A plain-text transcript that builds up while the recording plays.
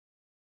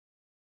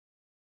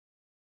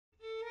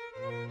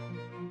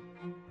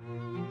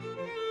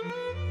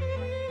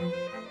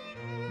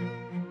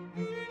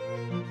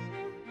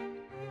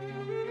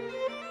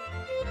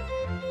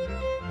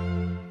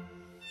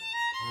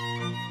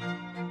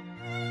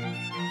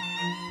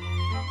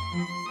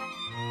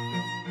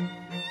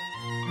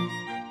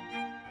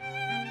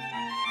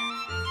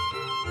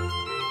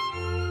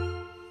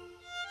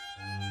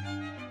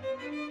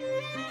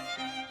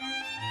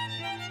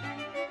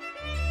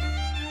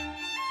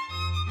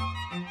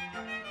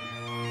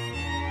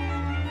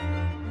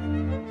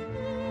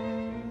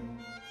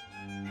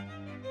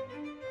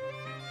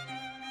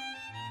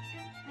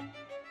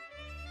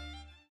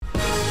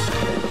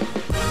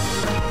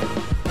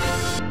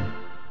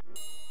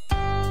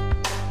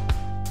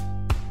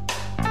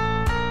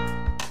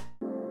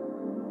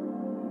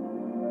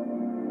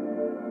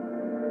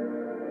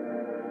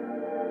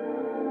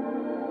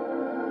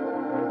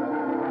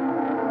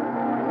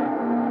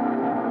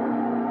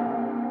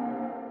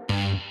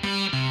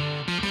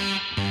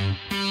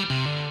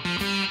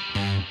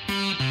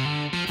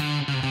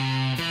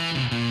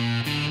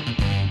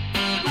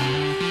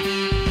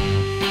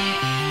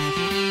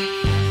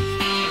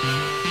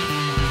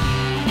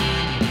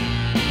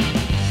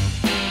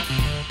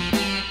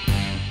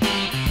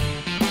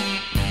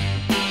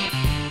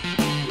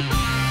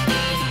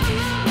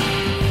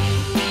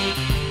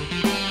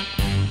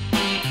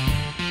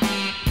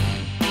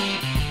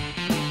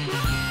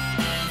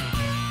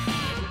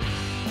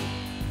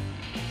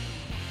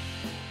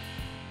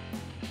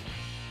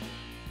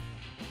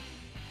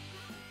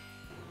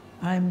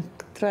I'm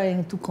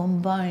trying to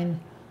combine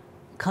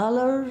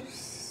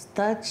colors,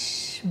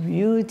 touch,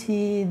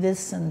 beauty,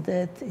 this and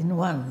that in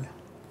one.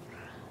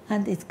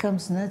 And it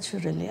comes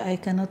naturally. I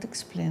cannot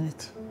explain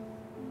it.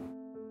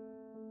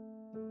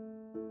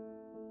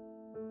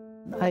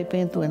 I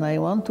paint when I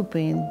want to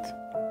paint.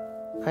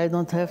 I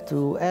don't have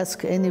to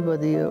ask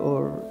anybody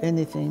or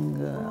anything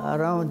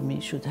around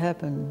me should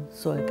happen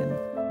so I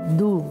can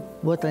do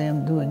what I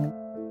am doing.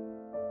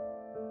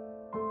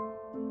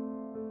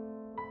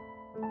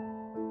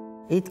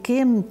 It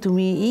came to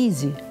me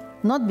easy,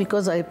 not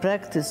because I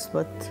practiced,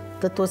 but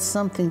that was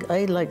something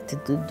I liked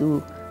to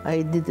do.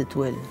 I did it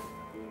well.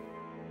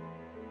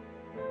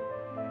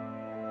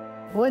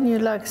 When you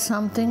like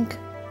something,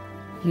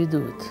 you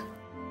do it.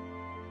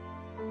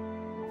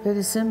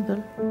 Very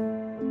simple.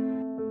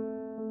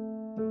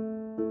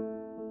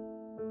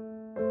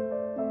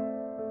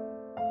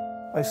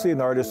 I see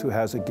an artist who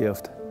has a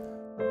gift.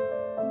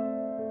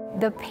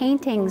 The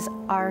paintings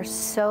are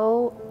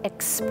so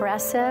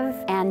expressive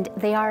and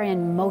they are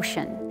in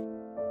motion.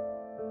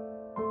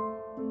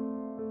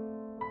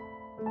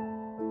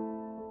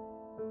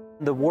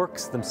 The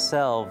works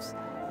themselves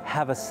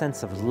have a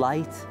sense of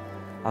light,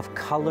 of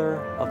color,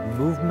 of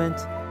movement.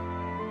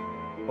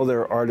 Well,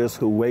 there are artists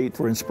who wait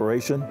for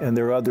inspiration, and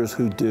there are others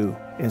who do,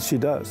 and she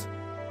does.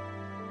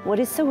 What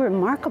is so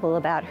remarkable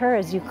about her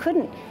is you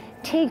couldn't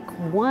take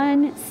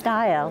one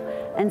style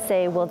and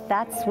say, well,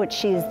 that's what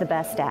she's the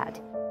best at.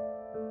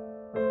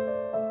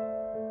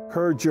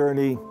 Her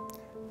journey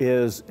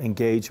is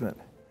engagement.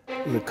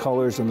 The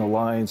colors and the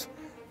lines,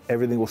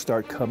 everything will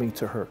start coming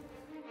to her.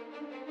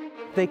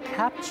 They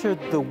captured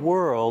the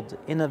world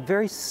in a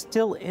very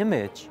still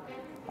image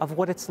of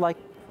what it's like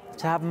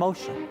to have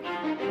motion.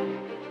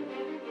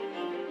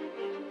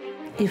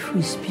 If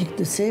we speak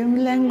the same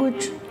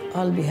language,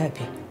 I'll be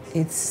happy.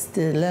 It's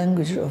the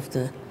language of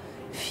the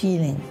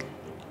feeling.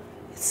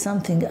 It's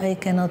something I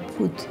cannot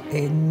put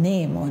a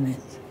name on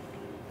it.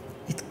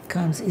 It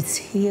comes, it's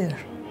here.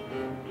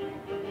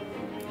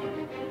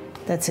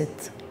 That's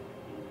it.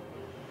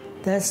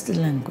 That's the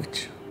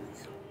language.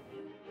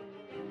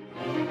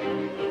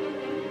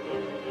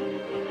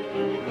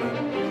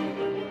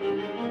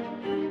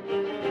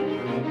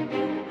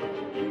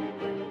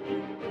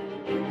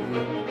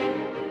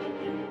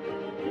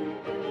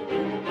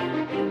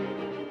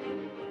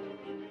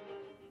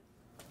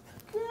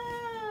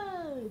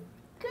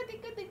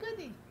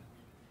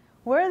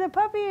 Where are the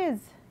puppies?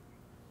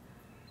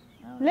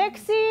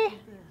 Lexi,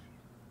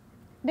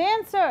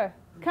 dancer,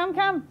 come,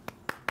 come.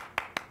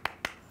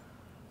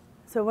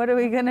 So what are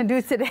we gonna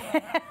do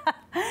today?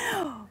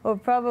 We'll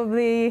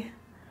probably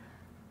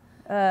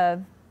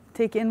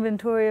take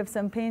inventory of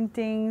some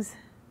paintings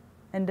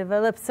and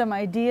develop some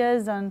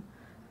ideas on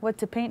what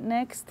to paint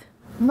next.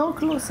 No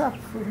close-up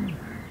for me.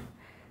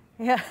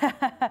 Yeah,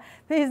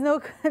 please no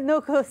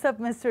close-up,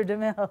 Mr.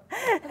 DeMille.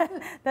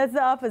 That's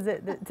the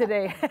opposite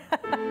today.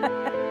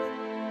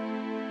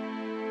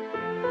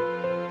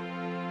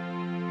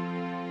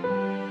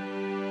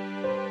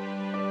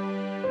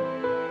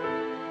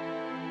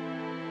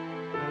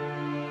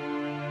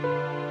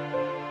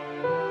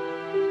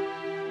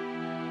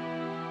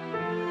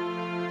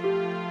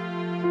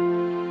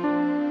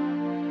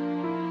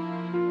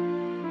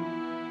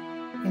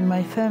 In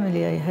my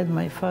family, I had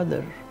my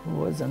father, who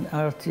was an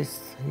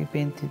artist. He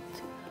painted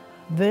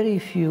very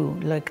few,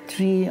 like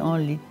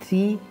only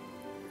three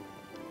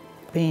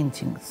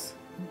paintings.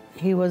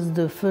 He was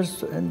the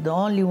first and the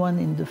only one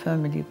in the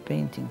family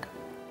painting.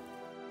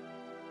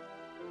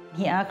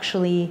 He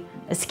actually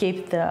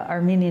escaped the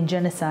Armenian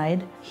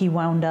genocide. He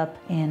wound up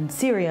in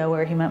Syria,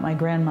 where he met my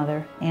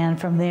grandmother. And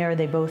from there,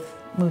 they both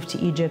moved to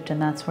Egypt,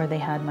 and that's where they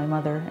had my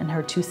mother and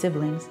her two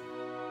siblings.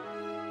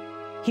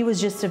 He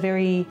was just a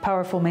very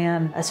powerful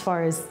man as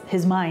far as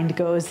his mind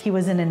goes. He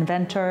was an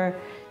inventor,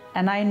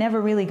 and I never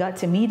really got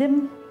to meet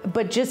him.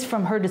 But just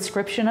from her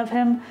description of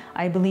him,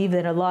 I believe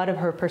that a lot of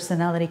her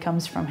personality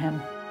comes from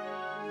him.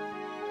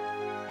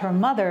 Her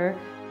mother,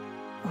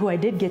 who I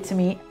did get to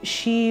meet,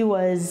 she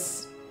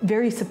was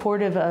very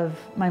supportive of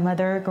my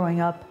mother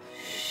growing up.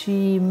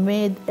 She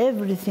made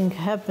everything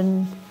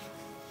happen,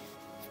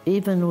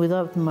 even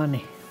without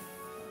money.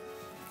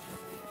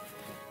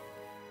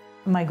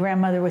 My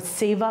grandmother would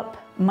save up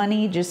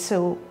money just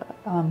so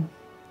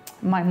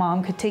my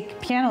mom could take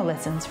piano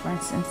lessons, for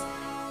instance.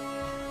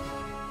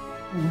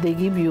 They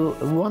give you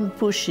one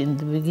push in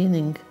the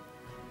beginning.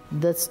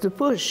 That's the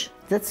push.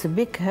 That's a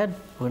big help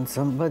when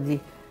somebody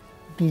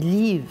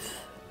believes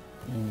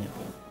in you.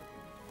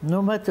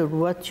 No matter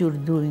what you're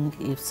doing,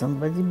 if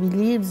somebody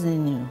believes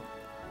in you,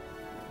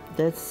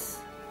 that's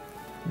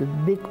the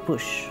big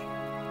push.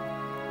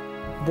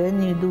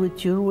 Then you do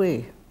it your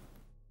way.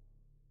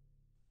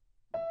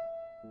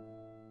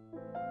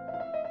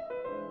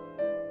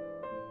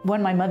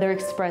 When my mother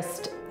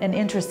expressed an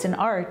interest in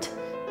art,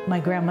 my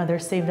grandmother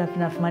saved up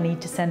enough money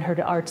to send her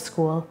to art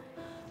school.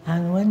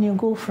 And when you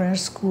go French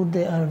school,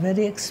 they are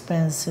very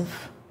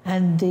expensive,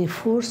 and they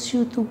force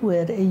you to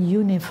wear a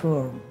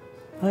uniform.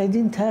 I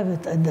didn't have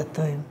it at that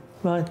time,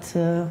 but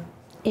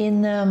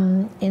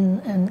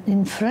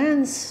In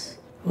France,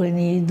 when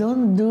you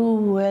don't do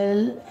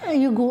well,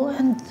 you go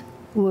and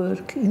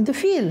work in the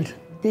field.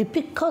 They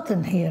pick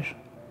cotton here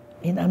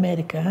in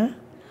America. Huh?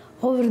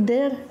 Over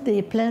there,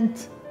 they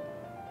plant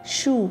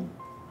shoe,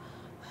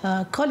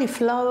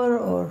 cauliflower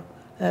or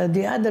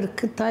the other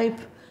type.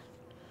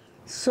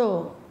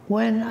 So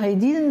when I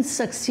didn't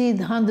succeed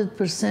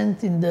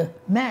 100% in the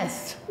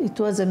math, it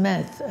was a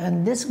math,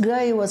 and this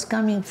guy was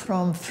coming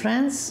from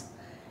France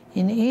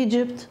in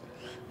Egypt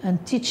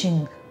and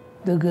teaching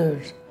the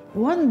girls.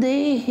 One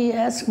day he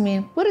asked me,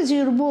 "What is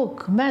your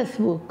book, math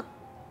book?"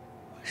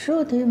 I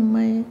showed him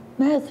my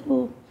math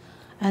book,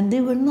 and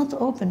they were not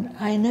open.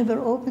 I never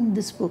opened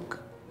this book.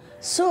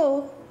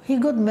 So he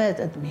got mad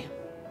at me.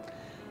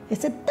 He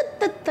said,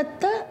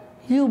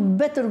 "You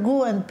better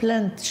go and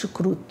plant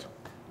choucroute.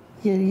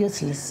 You're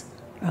useless.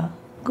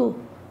 Go,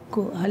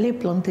 allez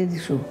planter des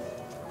choux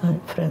in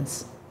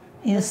France."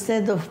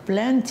 Instead of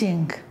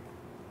planting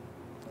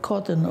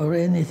cotton or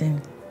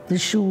anything, the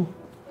shoe,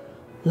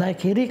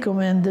 like he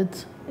recommended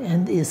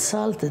and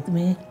insulted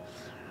me,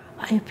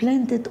 I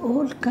planted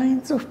all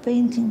kinds of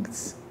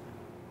paintings.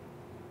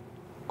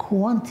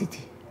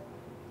 Quantity,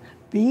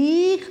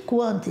 big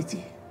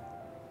quantity.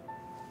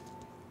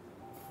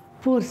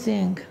 Poor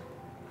thing,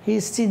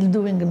 he's still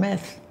doing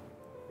math,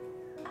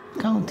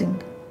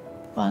 counting.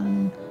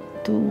 1,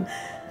 2,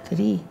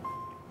 3.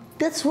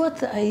 That's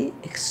what I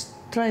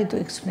try to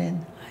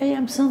explain. I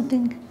am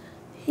something,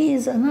 he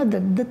is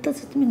another. That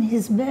doesn't mean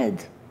he's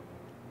bad,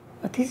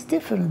 but he's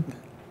different.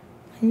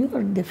 You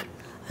are different,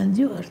 and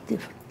you are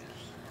different.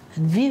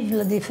 And vive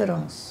la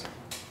différence.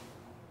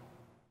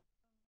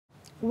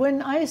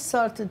 When I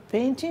started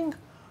painting,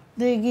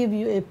 they give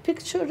you a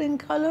picture in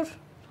color,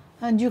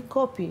 and you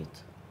copy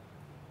it.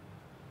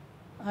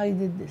 I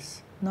did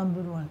this,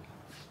 number 1,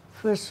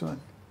 first one.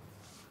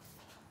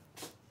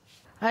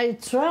 I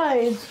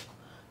tried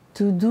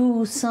to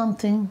do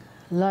something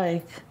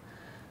like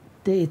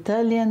the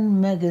Italian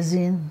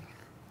magazine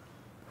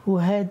who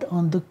had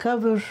on the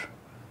cover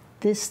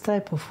this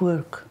type of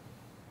work.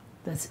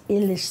 That's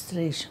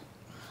illustration.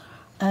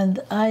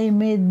 And I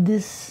made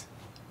this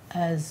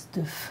as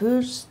the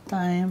first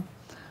time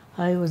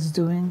I was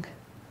doing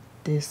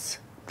this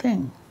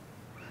thing,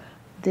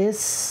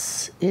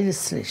 this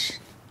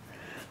illustration.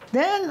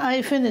 Then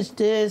I finished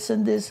this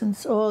and this and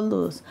all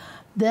those.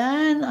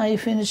 Then I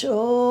finished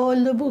all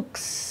the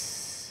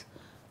books,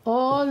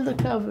 all the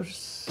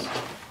covers.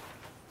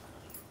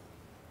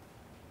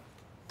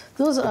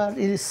 Those are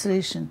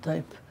illustration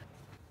type.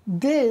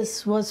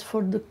 This was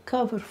for the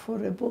cover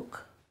for a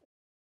book.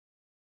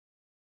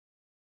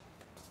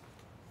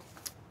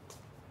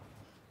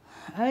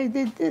 I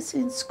did this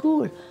in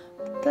school.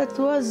 That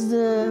was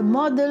the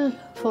model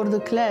for the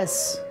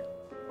class.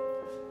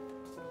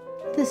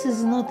 This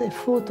is not a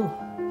photo.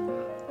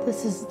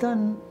 This is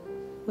done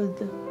with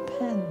the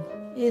pen.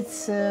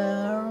 It's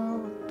a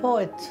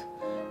poet,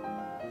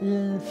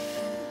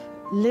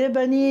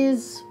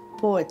 Lebanese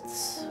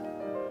poets.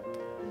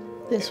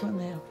 This one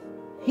here.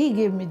 He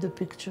gave me the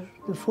picture,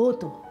 the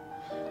photo.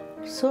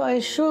 So I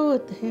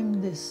showed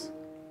him this.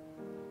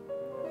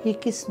 He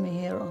kissed me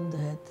here on the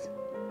head.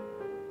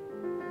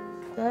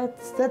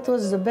 That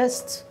was the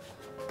best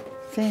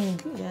thing.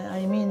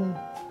 I mean,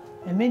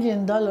 $1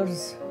 million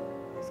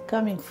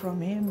coming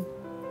from him.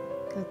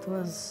 That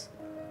was,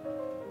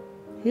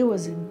 he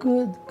was a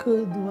good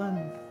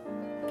one.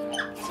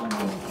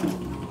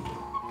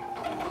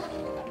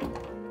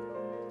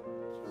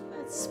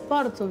 That's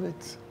part of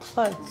it,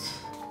 part.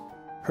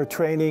 Her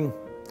training,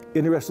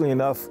 interestingly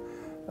enough,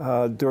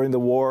 during the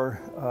war,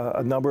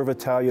 a number of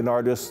Italian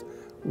artists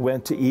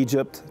went to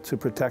Egypt to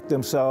protect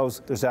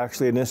themselves. There's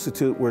actually an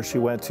institute where she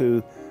went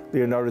to,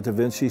 Leonardo da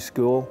Vinci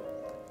School,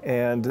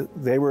 and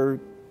they were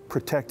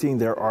protecting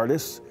their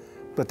artists,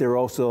 but they were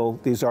also,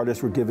 these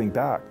artists were giving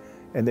back,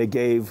 and they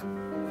gave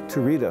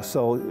to Rita.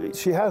 So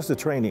she has the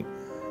training,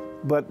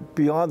 but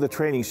beyond the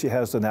training, she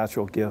has the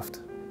natural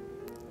gift.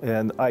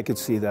 And I could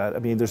see that. I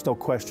mean, there's no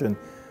question.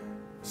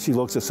 She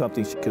looks at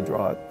something, she could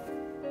draw it.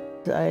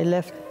 I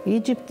left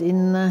Egypt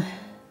in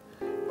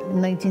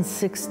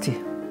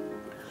 1960.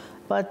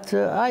 But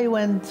I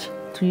went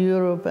to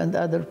Europe and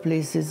other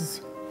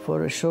places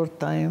for a short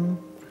time.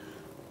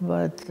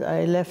 But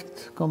I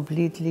left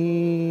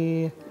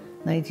completely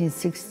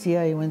 1960.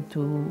 I went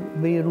to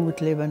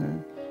Beirut,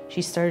 Lebanon.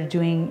 She started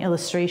doing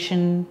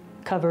illustration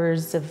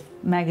covers of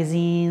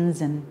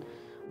magazines and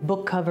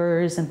book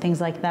covers and things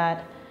like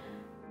that.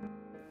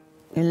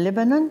 In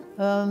Lebanon,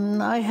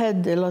 I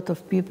had a lot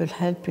of people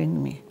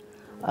helping me,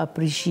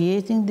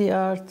 appreciating the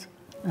art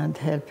and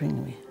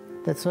helping me.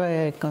 That's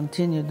why I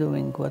continue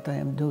doing what I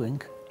am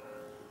doing,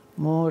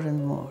 more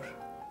and more.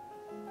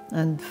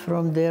 And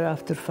from there,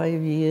 after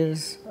 5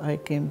 years, I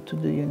came to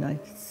the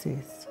United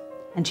States.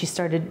 And she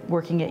started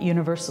working at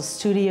Universal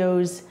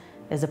Studios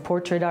as a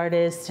portrait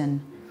artist, and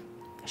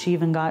she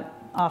even got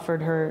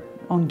offered her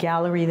own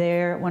gallery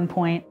there at one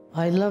point.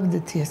 I loved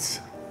it, yes.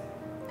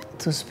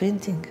 It was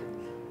painting.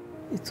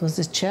 It was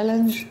a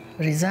challenge,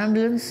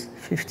 resemblance,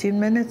 15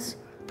 minutes,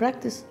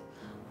 practice.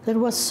 There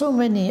was so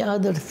many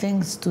other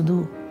things to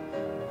do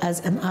as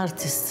an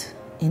artist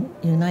in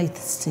United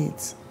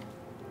States.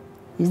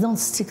 You don't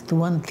stick to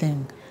one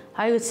thing.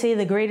 I would say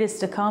the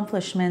greatest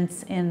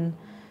accomplishments in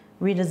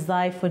Rita's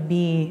life would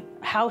be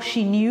how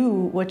she knew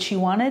what she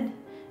wanted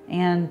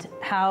and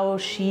how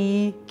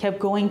she kept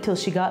going till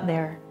she got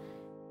there.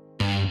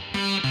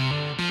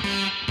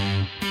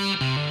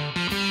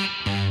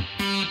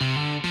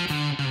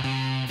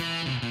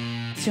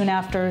 Soon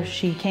after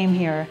she came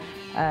here,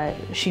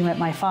 she met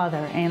my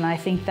father, and I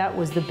think that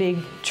was the big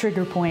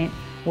trigger point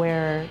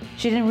where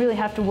she didn't really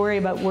have to worry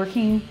about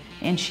working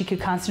and she could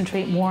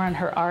concentrate more on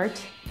her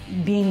art.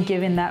 Being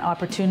given that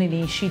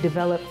opportunity, she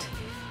developed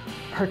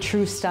her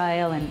true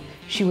style, and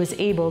she was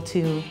able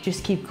to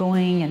just keep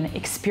going and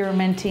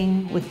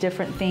experimenting with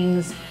different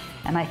things,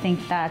 and I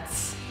think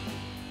that's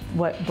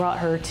what brought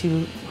her to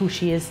who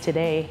she is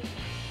today.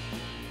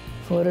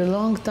 For a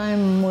long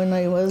time, when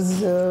I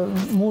was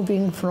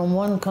moving from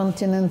one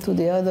continent to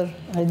the other,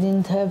 I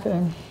didn't have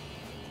a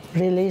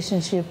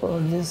relationship or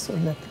this or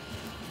that.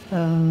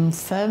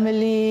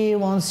 Family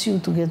wants you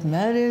to get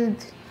married.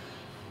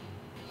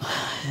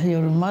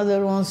 Your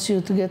mother wants you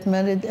to get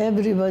married.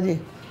 Everybody.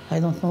 I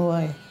don't know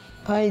why.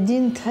 I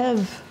didn't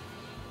have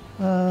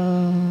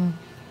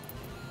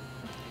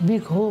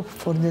big hope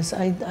for this.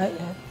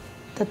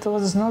 That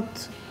was not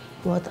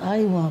what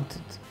I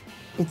wanted.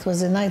 It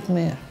was a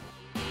nightmare.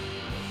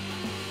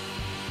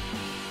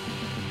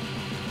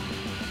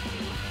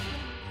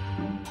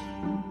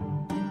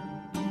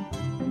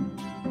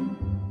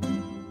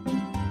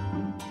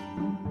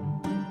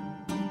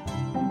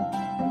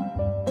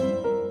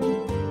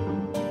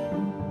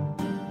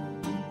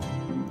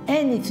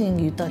 Anything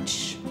you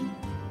touch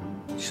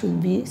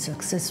should be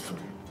successful.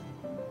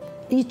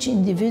 Each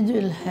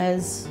individual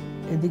has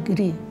a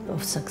degree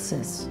of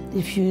success.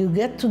 If you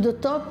get to the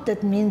top,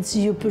 that means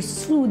you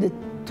pursued it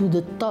to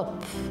the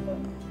top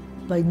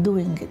by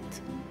doing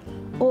it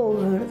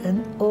over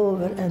and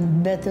over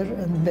and better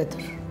and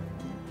better.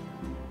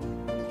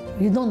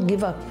 You don't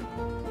give up.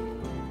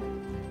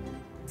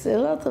 There's a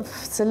lot of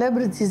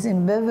celebrities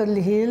in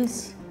Beverly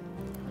Hills,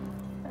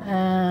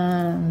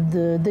 and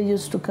they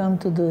used to come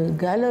to the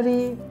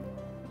gallery,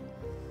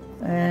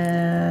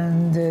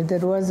 and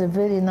there was a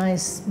very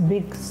nice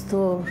big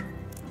store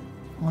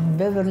on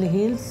Beverly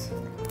Hills,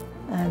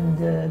 and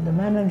the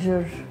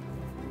manager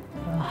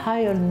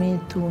hired me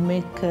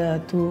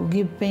to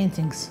give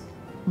paintings,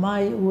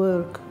 my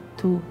work,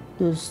 to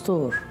the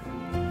store.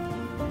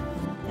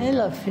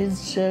 Ella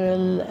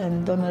Fitzgerald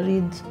and Donna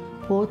Reed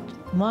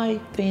bought my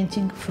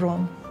painting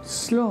from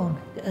Sloan,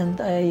 and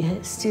I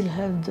still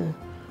have the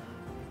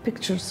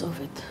pictures of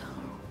it.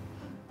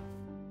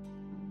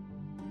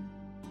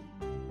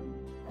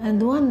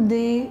 And one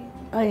day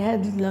I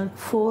had like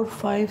 4,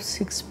 5,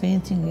 6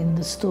 paintings in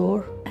the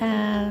store,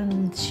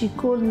 and she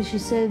called me. She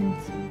said,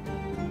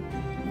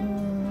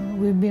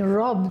 we've been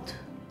robbed.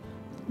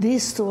 They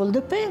stole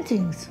the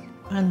paintings.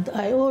 And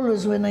I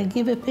always, when I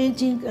give a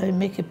painting, I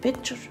make a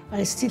picture.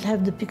 I still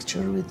have the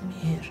picture with me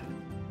here.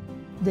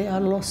 They are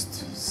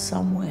lost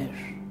somewhere.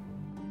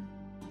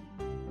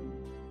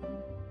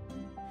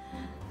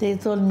 They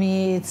told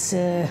me it's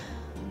an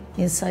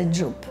inside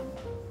job.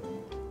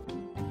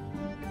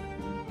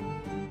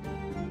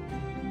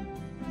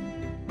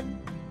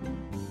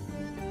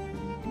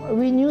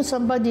 We knew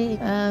somebody,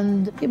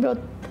 and he brought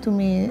to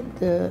me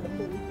the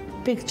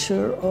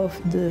picture of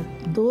the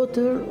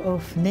daughter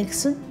of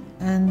Nixon,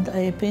 and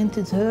I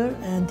painted her,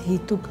 and he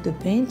took the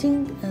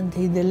painting and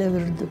he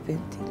delivered the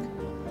painting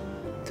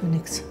to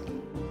Nixon.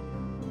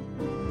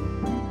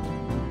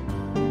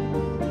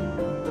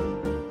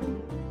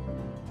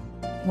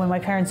 When my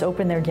parents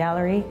opened their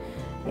gallery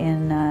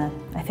in,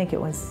 I think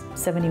it was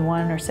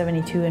 71 or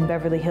 72 in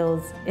Beverly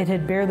Hills, it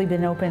had barely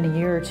been open a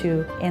year or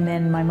two, and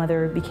then my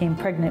mother became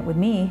pregnant with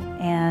me,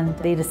 and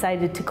they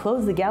decided to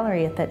close the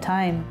gallery at that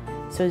time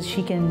so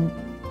she can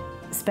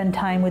spend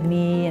time with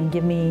me and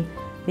give me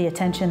the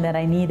attention that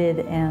I needed.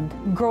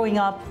 And growing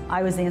up,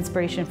 I was the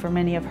inspiration for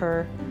many of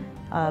her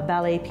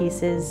ballet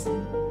pieces.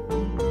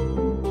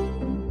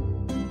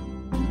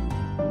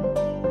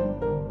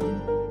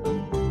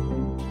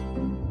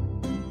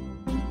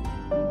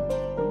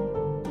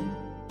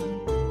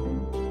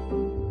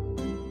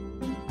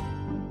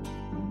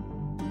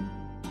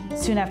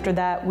 Soon after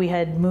that, we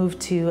had moved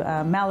to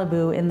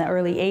Malibu in the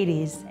early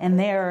 80s, and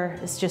there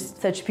is just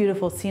such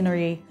beautiful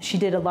scenery. She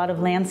did a lot of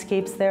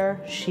landscapes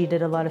there. She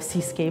did a lot of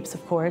seascapes,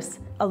 of course.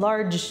 A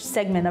large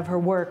segment of her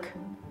work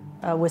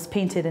was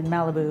painted in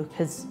Malibu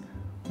because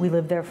we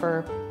lived there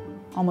for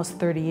almost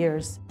 30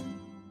 years.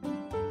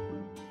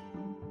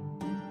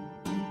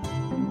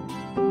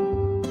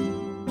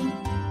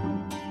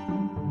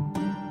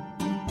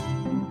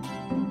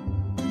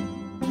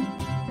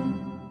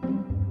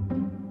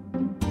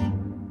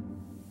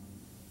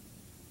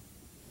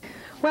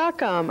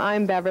 Welcome,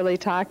 I'm Beverly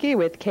Taki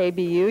with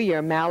KBU,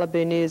 your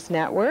Malibu News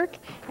Network,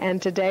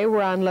 and today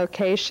we're on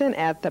location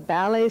at the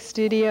Ballet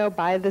Studio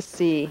by the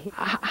Sea.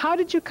 How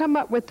did you come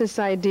up with this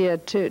idea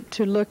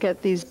to look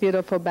at these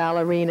beautiful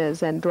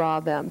ballerinas and draw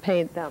them,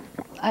 paint them?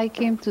 I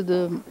came to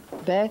the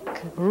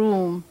back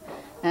room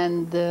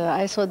and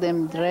I saw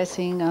them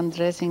dressing,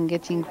 undressing,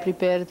 getting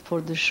prepared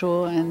for the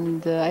show,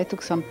 and I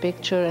took some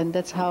picture, and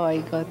that's how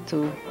I got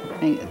to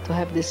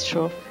have this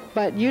show.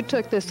 But you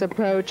took this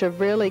approach of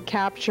really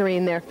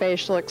capturing their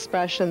facial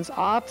expressions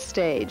off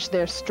stage,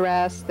 their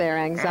stress, their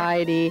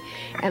anxiety,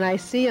 and I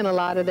see in a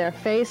lot of their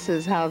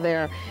faces how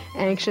they're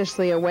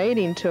anxiously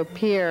awaiting to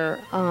appear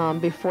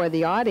before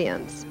the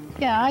audience.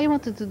 Yeah, I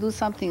wanted to do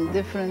something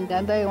different,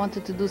 and I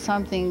wanted to do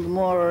something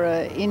more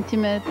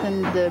intimate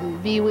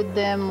and be with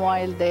them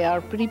while they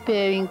are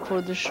preparing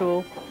for the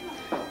show.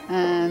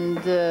 And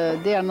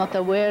they are not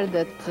aware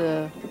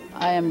that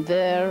I am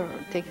there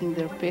taking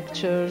their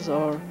pictures,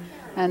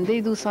 and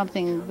they do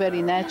something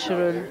very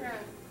natural,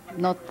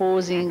 not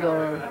posing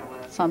or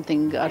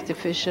something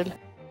artificial.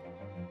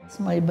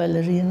 My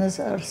ballerinas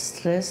are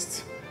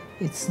stressed.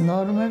 It's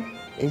normal,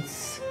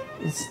 it's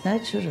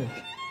natural.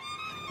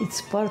 It's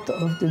part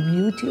of the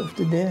beauty of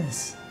the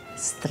dance,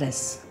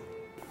 stress.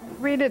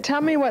 Rita,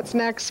 tell me what's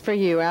next for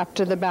you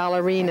after the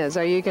ballerinas.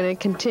 Are you going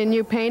to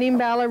continue painting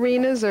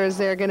ballerinas, or is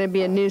there going to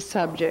be a new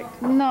subject?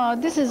 No,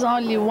 this is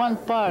only one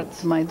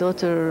part. My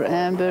daughter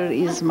Amber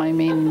is my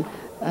main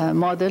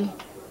model,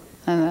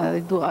 and I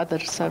do other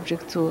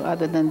subjects too,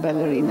 other than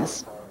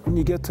ballerinas. When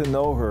you get to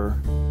know her,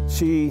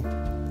 she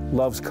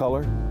loves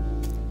color.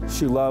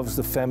 She loves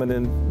the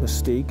feminine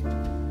mystique.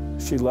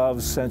 She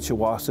loves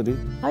sensuosity.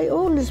 I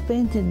always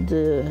painted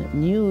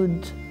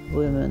nude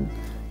women.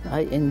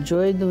 I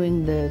enjoy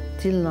doing that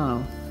till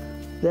now.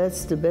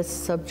 That's the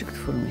best subject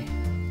for me.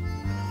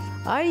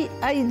 I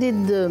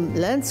did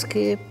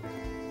landscape,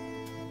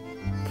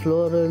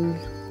 floral,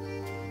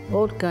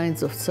 all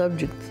kinds of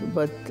subjects,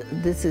 but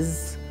this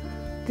is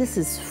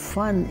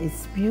fun,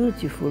 it's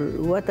beautiful.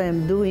 What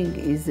I'm doing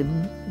is a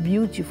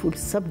beautiful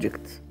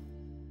subject.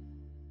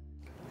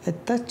 A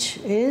touch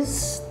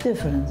is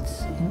different.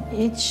 In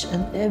each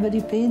and every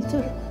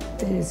painter,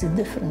 there is a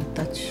different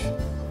touch.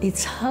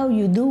 It's how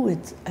you do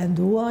it and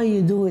why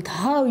you do it,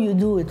 how you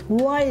do it,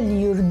 while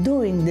you're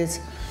doing this.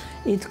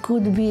 It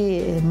could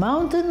be a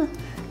mountain,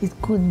 it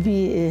could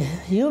be a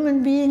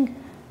human being,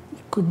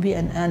 it could be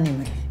an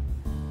animal.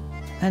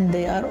 And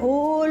they are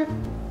all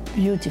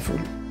beautiful.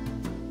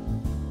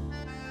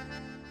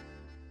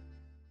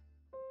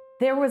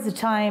 There was a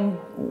time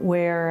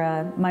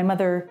where my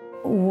mother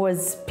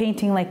was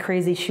painting like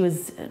crazy. She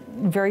was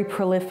very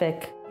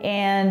prolific,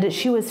 and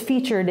she was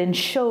featured in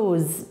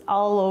shows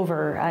all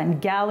over,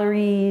 and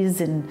galleries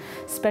and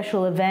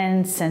special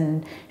events,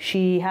 and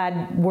she had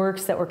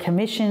works that were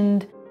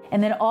commissioned.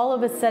 And then all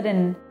of a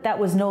sudden, that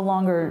was no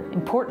longer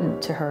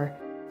important to her.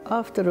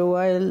 After a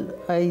while,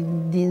 I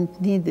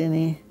didn't need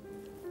any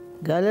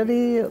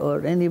gallery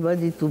or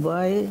anybody to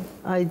buy.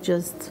 I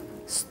just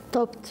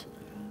stopped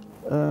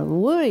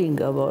worrying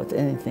about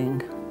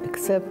anything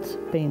except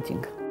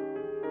painting.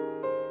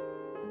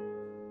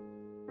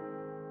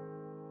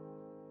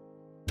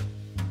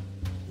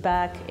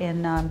 Back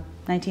in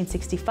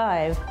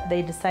 1965,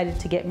 they decided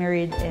to get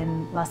married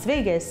in Las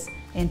Vegas.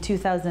 In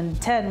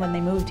 2010, when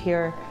they moved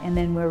here, and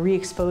then were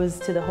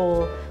re-exposed to the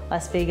whole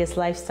Las Vegas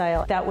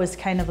lifestyle, that was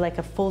kind of like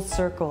a full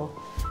circle,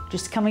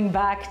 just coming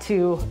back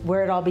to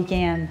where it all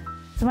began.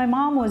 So my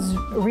mom was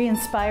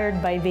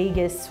re-inspired by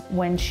Vegas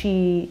when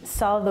she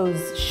saw those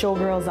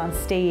showgirls on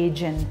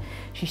stage, and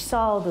she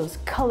saw those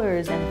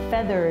colors and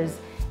feathers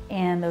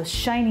and those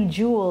shiny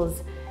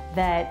jewels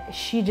that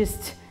she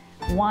just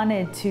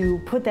wanted to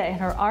put that in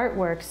her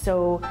artwork.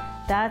 So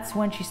that's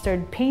when she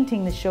started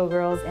painting the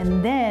showgirls.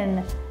 And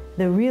then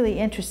the really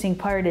interesting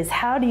part is,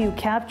 how do you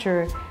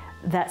capture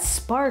that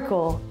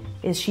sparkle?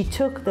 Is she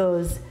took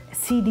those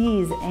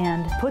CDs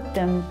and put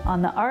them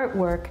on the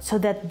artwork so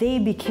that they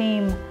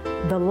became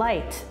the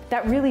light.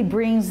 That really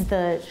brings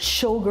the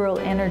showgirl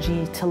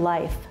energy to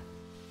life.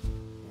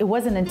 It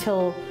wasn't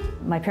until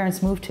my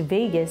parents moved to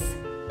Vegas,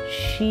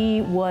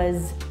 she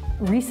was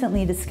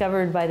recently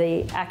discovered by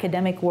the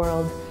academic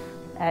world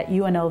at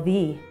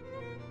UNLV.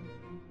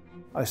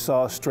 I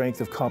saw strength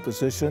of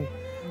composition.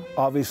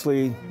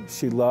 Obviously,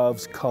 she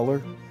loves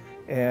color,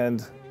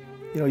 and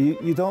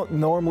you don't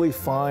normally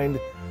find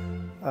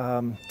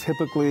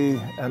typically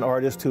an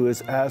artist who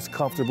is as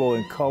comfortable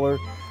in color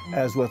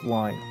as with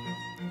line.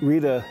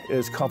 Rita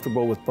is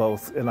comfortable with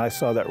both, and I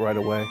saw that right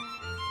away.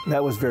 And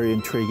that was very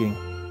intriguing.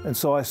 And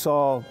so I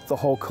saw the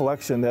whole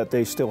collection that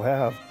they still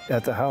have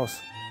at the house.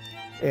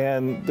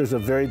 And there's a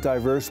very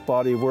diverse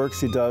body of work.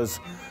 She does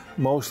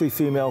mostly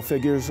female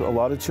figures, a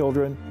lot of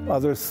children,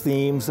 other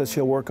themes that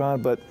she'll work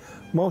on, but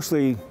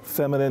mostly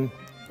feminine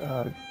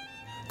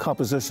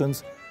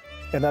compositions.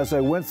 And as I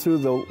went through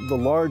the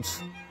large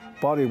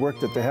body of work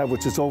that they have,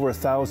 which is over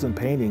 1,000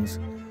 paintings,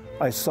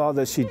 I saw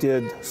that she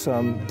did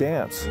some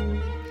dance.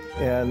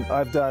 And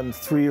I've done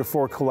 3 or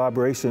 4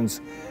 collaborations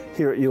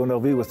here at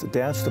UNLV with the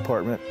dance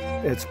department.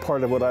 It's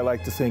part of what I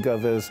like to think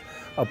of as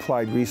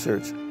applied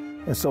research.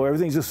 And so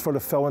everything just sort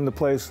of fell into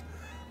place.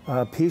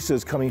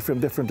 Pieces coming from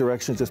different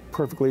directions just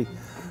perfectly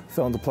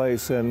fell into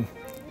place. And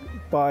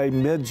by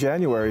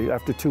mid-January,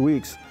 after 2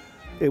 weeks,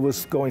 it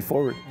was going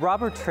forward.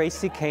 Robert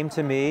Tracy came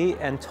to me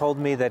and told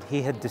me that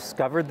he had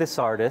discovered this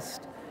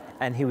artist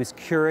and he was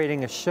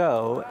curating a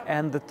show,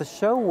 and that the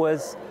show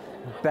was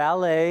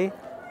ballet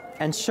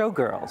and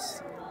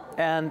showgirls.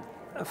 And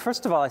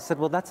first of all, I said,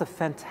 well, that's a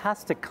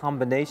fantastic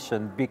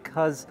combination,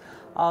 because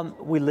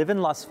we live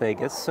in Las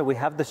Vegas, so we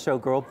have the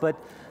showgirl, but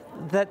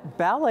that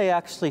ballet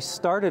actually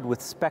started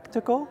with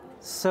spectacle,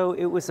 so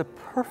it was a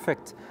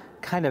perfect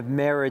kind of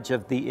marriage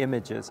of the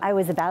images. I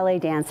was a ballet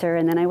dancer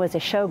and then I was a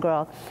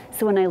showgirl.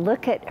 So when I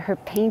look at her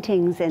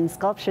paintings and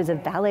sculptures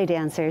of ballet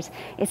dancers,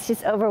 it's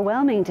just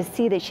overwhelming to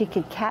see that she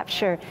could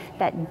capture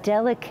that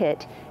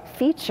delicate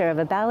feature of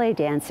a ballet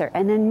dancer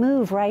and then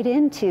move right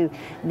into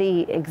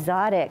the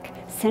exotic,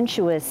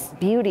 sensuous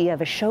beauty of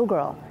a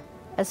showgirl.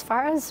 As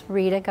far as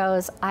Rita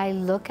goes, I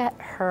look at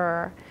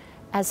her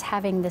as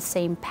having the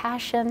same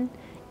passion,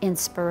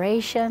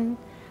 inspiration,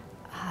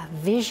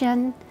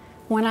 vision.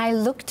 When I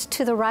looked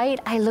to the right,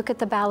 I look at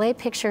the ballet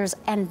pictures,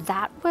 and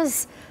that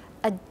was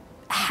a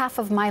half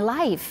of my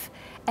life.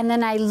 And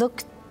then I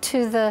looked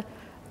to the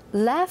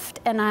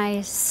left and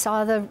I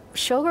saw the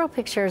showgirl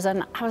pictures,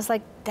 and I was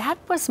like, that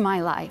was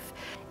my life.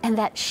 And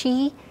that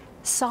she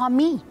saw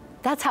me.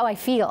 That's how I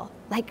feel,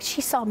 like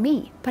she saw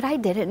me, but I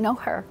didn't know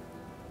her.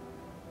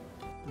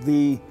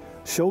 The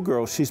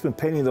showgirl, she's been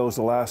painting those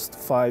the last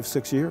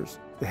 5-6 years.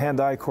 The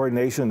hand-eye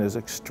coordination is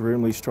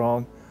extremely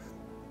strong.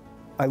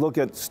 I look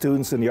at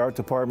students in the art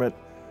department,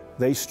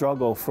 they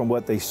struggle from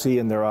what they see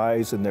in their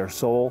eyes and their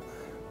soul,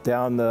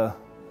 down the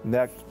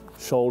neck,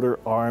 shoulder,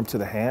 arm to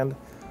the hand.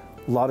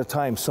 A lot of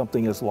times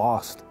something is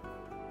lost.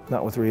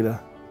 Not with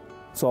Rita.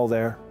 It's all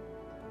there.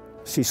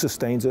 She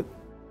sustains it.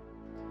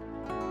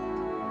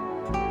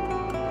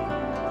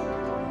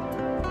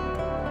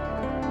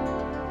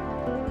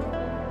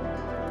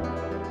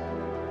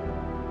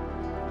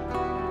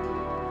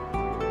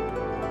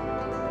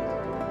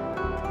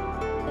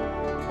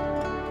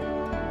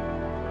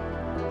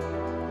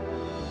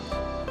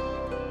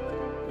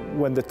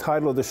 When the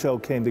title of the show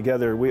came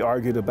together, we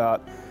argued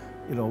about,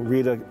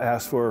 Rita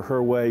Asfour,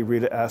 her way,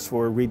 Rita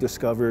Asfour,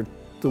 rediscovered.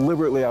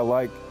 Deliberately, I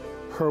like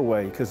her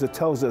way because it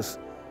tells us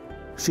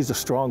she's a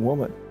strong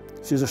woman.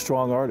 She's a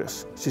strong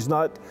artist. She's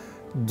not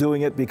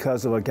doing it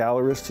because of a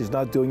gallerist. She's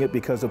not doing it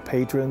because of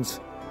patrons.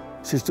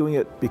 She's doing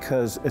it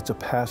because it's a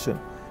passion.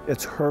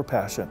 It's her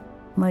passion.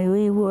 My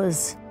way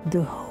was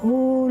the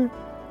whole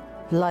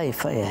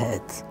life I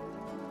had.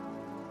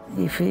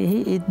 If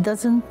it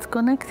doesn't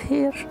connect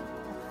here,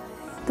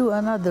 do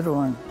another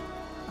one,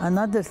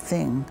 another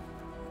thing,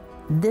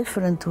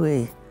 different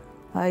way.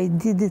 I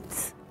did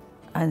it,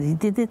 and I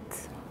did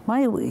it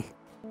my way.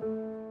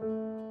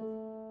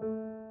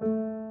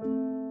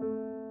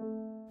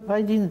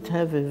 I didn't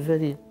have a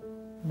very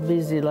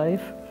busy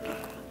life,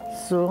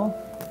 so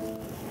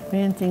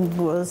painting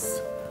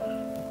was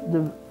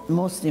the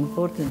most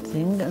important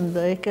thing, and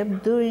I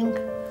kept doing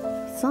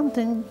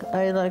something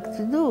I like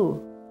to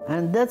do.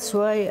 And that's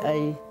why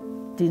I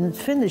didn't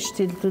finish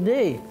till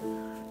today.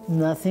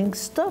 Nothing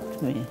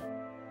stopped me.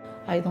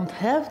 I don't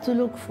have to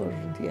look for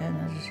the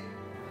energy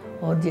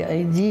or the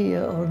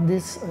idea or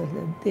this or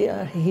that. They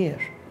are here.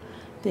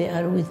 They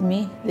are with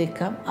me. They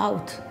come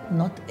out,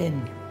 not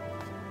in.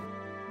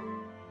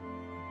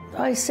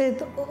 I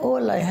said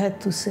all I had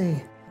to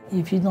say.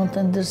 If you don't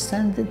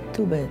understand it,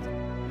 too bad.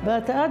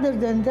 But other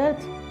than that,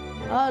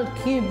 I'll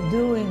keep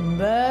doing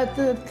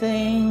better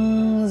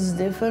things,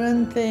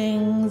 different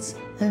things,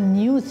 and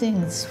new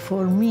things.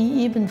 For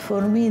me, even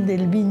for me,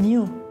 they'll be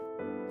new.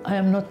 I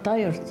am not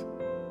tired.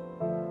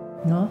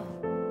 No.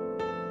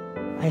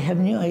 I have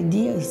new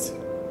ideas.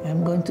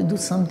 I'm going to do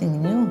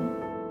something new.